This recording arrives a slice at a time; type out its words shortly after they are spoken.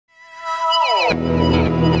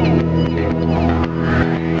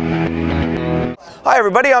Hi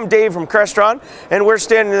everybody, I'm Dave from Crestron, and we're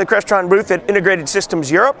standing in the Crestron booth at Integrated Systems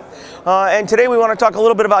Europe. And today we want to talk a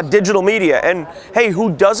little bit about digital media. And hey,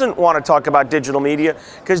 who doesn't want to talk about digital media?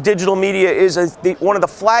 Because digital media is one of the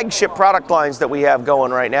flagship product lines that we have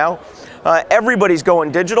going right now. Everybody's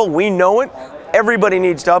going digital, we know it. Everybody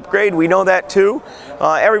needs to upgrade, we know that too.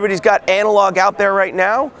 Everybody's got analog out there right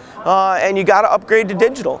now, and you got to upgrade to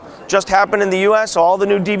digital. Just happened in the US, all the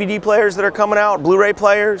new DVD players that are coming out, Blu-ray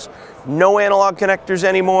players, no analog connectors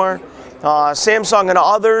anymore. Samsung and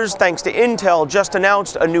others, thanks to Intel, just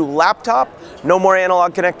announced a new laptop. No more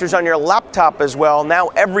analog connectors on your laptop as well. Now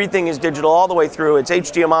everything is digital all the way through. It's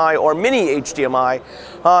HDMI or mini HDMI.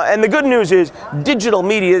 And the good news is digital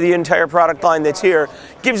media, the entire product line that's here,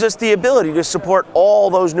 gives us the ability to support all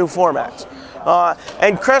those new formats.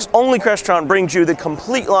 And only Crestron brings you the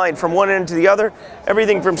complete line from one end to the other.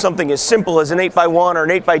 Everything from something as simple as an 8x1 or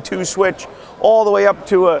an 8x2 switch, all the way up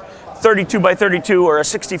to a 32x32 or a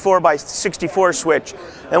 64x64 switch.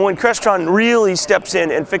 And when Crestron really steps in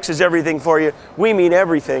and fixes everything for you, we mean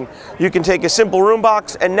everything. You can take a simple room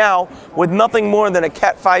box, and now with nothing more than a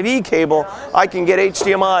Cat 5e cable, I can get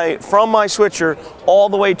HDMI from my switcher all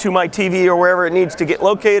the way to my TV or wherever it needs to get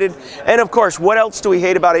located. And of course, what else do we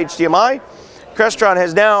hate about HDMI? Crestron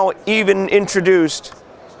has now even introduced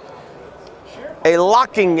a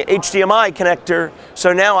locking HDMI connector,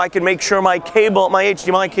 so now I can make sure my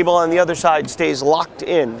HDMI cable on the other side stays locked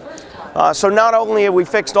in. So not only have we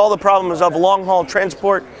fixed all the problems of long-haul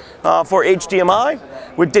transport for HDMI,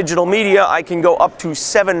 with digital media I can go up to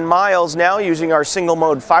 7 miles now using our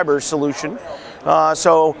single-mode fiber solution.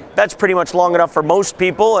 So that's pretty much long enough for most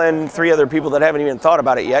people and 3 other people that haven't even thought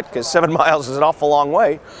about it yet, because 7 miles is an awful long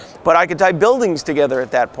way. But I could tie buildings together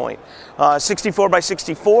at that point.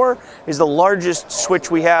 64x64 is the largest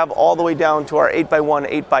switch we have, all the way down to our 8x1,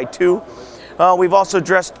 8x2. We've also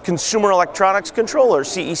addressed consumer electronics controller,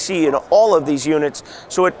 CEC, in all of these units,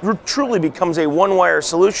 so it truly becomes a one-wire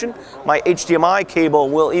solution. My HDMI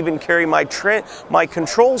cable will even carry my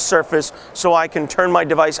control surface, so I can turn my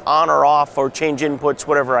device on or off or change inputs,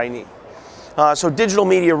 whatever I need. So digital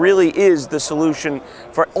media really is the solution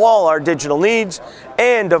for all our digital needs.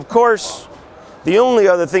 And of course, the only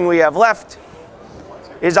other thing we have left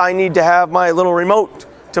is I need to have my little remote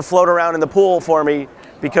to float around in the pool for me,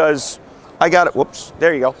 because I got it, whoops,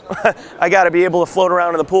 there you go. I got to be able to float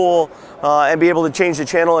around in the pool and be able to change the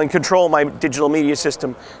channel and control my digital media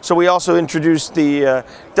system. So we also introduced the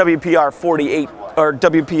WPR 48 or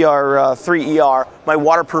WPR 3ER, my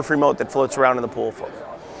waterproof remote that floats around in the pool for me.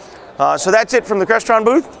 So that's it from the Crestron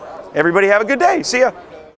booth. Everybody have a good day. See ya.